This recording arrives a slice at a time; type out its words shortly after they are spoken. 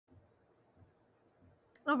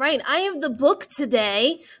All right, I have the book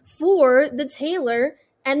today for the tailor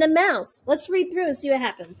and the mouse. Let's read through and see what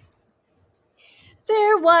happens.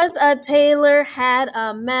 There was a tailor had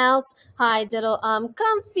a mouse. Hi diddle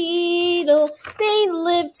comfeedle. They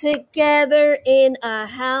lived together in a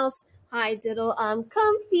house. Hi diddle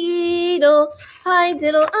comfeedle. Hi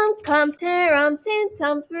diddle come tear tin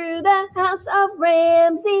through the house of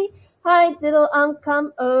Ramsey. Hi diddle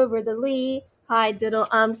come over the lea. Hi diddle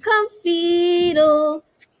comfeedle.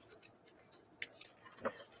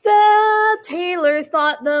 The tailor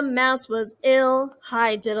thought the mouse was ill.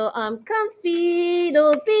 Hi diddle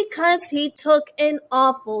comfeedle, because he took an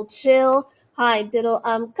awful chill. Hi diddle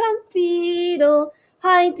comfeedle.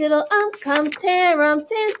 Hi diddle come tear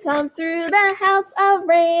tin through the house of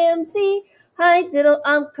Ramsey. Hi diddle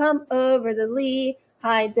come over the lea.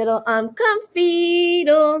 Hi diddle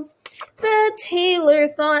comfeedle. The tailor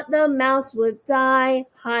thought the mouse would die.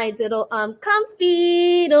 Hi diddle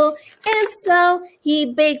comfeedle. And so he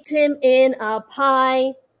baked him in a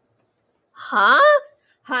pie. Huh?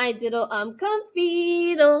 Hi diddle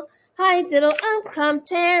comfeedle. Hi diddle come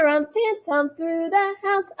tear tin through the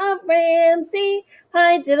house of Ramsey.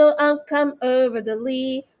 Hi diddle come over the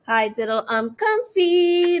lea. Hi diddle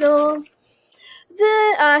comfeedle.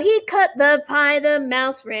 He cut the pie, the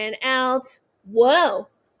mouse ran out. Whoa!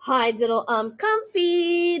 Hi diddle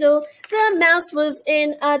comfeedle. The mouse was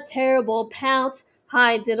in a terrible pout.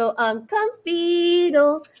 Hi diddle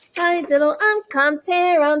comfeedle. Hi diddle come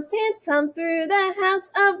tear tin through the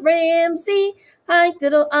house of Ramsey. Hi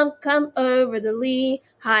diddle come over the lea.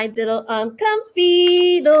 Hi diddle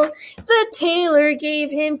comfeedle. The tailor gave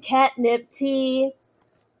him catnip tea.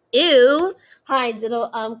 Ew! Hi diddle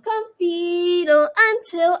comfeedle,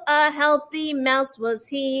 until a healthy mouse was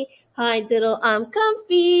he. Hi diddle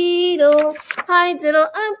comfeedle. Hi diddle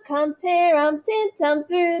come tear tin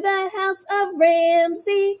through the house of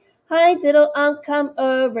Ramsey. Hi diddle come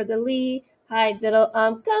over the lea. Hi diddle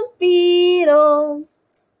comfeedle.